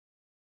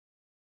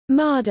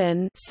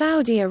Maaden,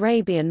 Saudi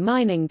Arabian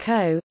Mining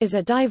Co., is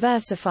a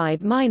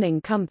diversified mining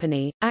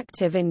company,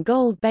 active in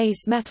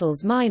gold-base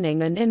metals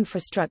mining and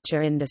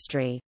infrastructure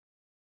industry.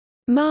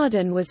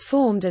 Maaden was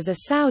formed as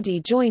a Saudi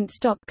joint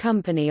stock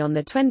company on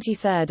 23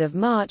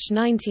 March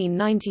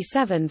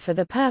 1997 for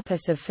the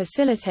purpose of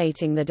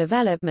facilitating the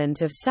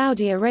development of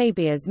Saudi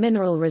Arabia's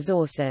mineral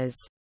resources.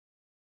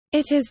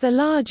 It is the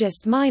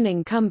largest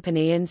mining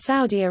company in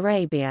Saudi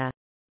Arabia.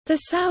 The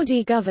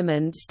Saudi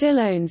government still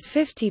owns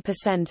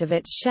 50% of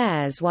its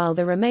shares while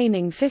the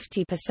remaining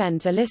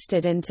 50% are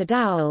listed in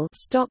Tadawul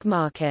stock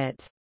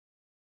market.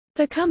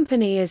 The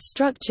company is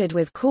structured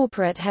with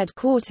corporate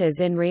headquarters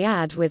in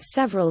Riyadh with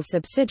several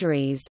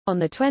subsidiaries.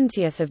 On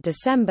 20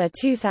 December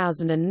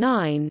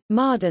 2009,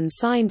 Maaden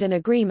signed an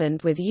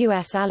agreement with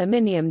U.S.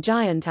 aluminium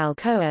giant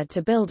Alcoa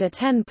to build a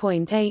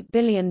 $10.8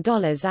 billion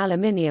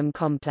aluminium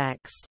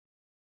complex.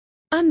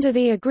 Under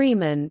the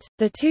agreement,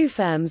 the two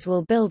firms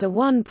will build a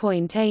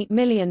 1.8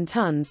 million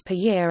tons per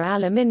year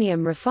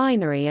aluminium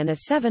refinery and a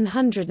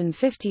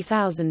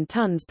 750,000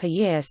 tons per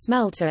year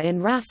smelter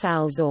in Ras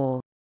Al Zor.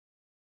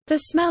 The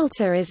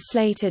smelter is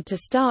slated to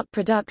start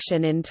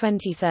production in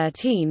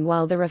 2013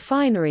 while the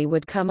refinery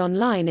would come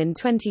online in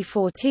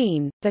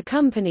 2014. The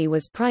company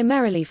was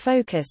primarily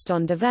focused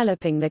on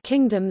developing the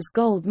kingdom's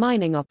gold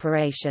mining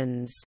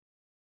operations.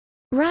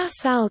 Ras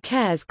Al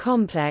Khair's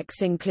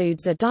complex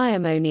includes a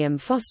diammonium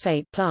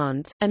phosphate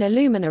plant, an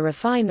alumina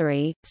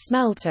refinery,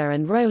 smelter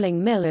and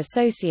rolling mill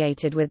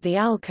associated with the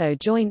Alco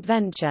joint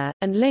venture,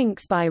 and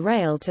links by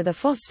rail to the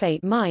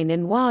phosphate mine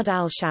in Wad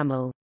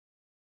al-Shamal.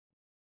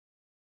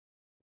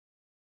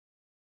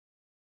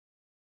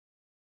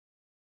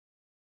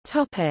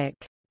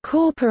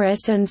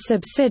 Corporate and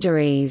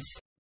subsidiaries.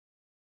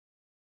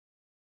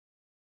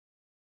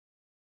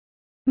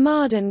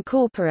 Maaden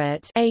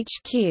Corporate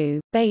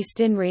HQ, based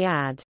in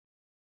Riyadh.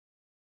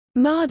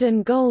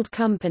 Maaden Gold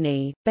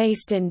Company,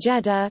 based in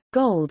Jeddah,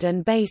 gold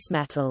and base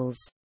metals.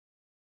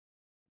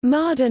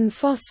 Maaden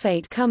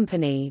Phosphate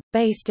Company,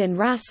 based in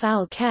Ras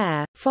Al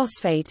Khair,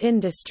 phosphate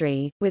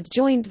industry, with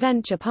joint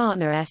venture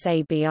partner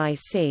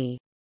SABIC.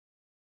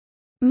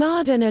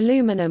 Maaden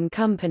Aluminum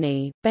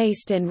Company,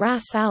 based in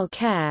Ras Al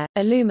Khair,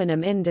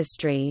 aluminum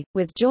industry,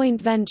 with joint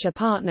venture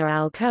partner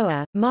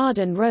Alcoa.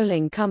 Maaden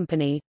Rolling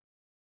Company,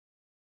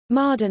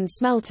 Maaden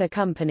Smelter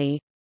Company,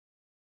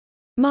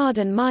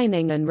 Maaden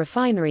Mining and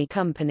Refinery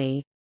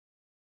Company,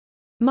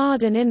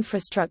 Maaden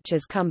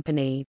Infrastructures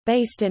Company,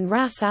 based in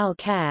Ras Al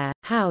Khair,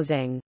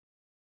 housing.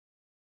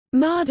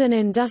 Maaden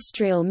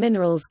Industrial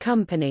Minerals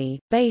Company,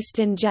 based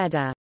in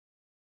Jeddah.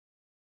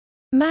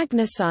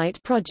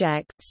 Magnesite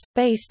Projects,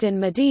 based in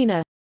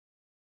Medina.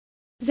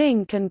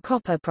 Zinc and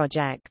Copper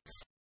Projects.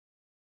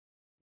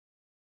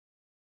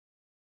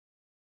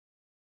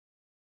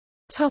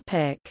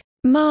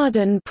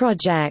 Maaden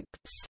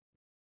projects.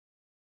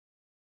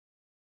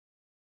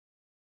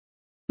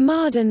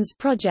 Maaden's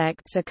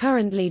projects are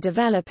currently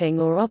developing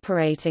or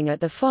operating at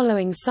the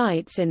following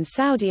sites in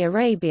Saudi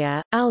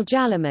Arabia: Al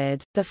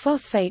Jalamid, the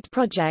phosphate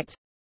project;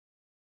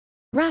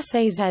 Ras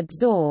Az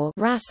Zor,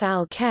 Ras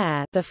Al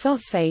Khair, the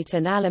phosphate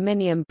and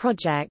aluminium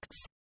projects;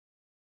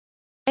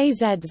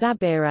 Az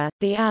Zabira,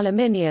 the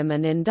aluminium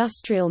and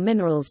industrial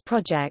minerals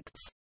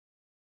projects;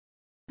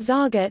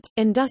 Zargat,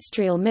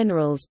 industrial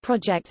minerals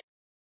project;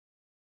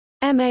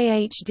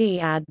 Mahd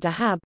ad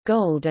Dahab,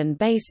 gold and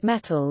base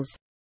metals;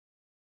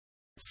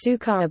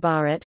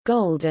 Sukarabarat,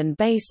 gold and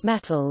base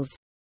metals;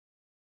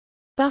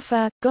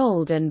 Buffer,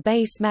 gold and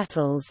base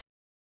metals;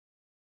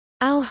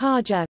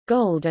 Al-Haja,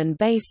 gold and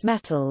base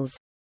metals;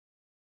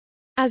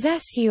 As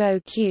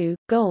Suoq,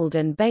 gold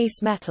and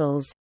base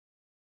metals;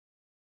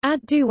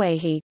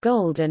 Ad-Duwayhi,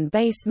 gold and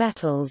base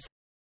metals;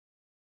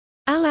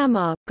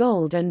 Al-Amar,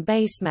 gold and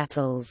base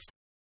metals.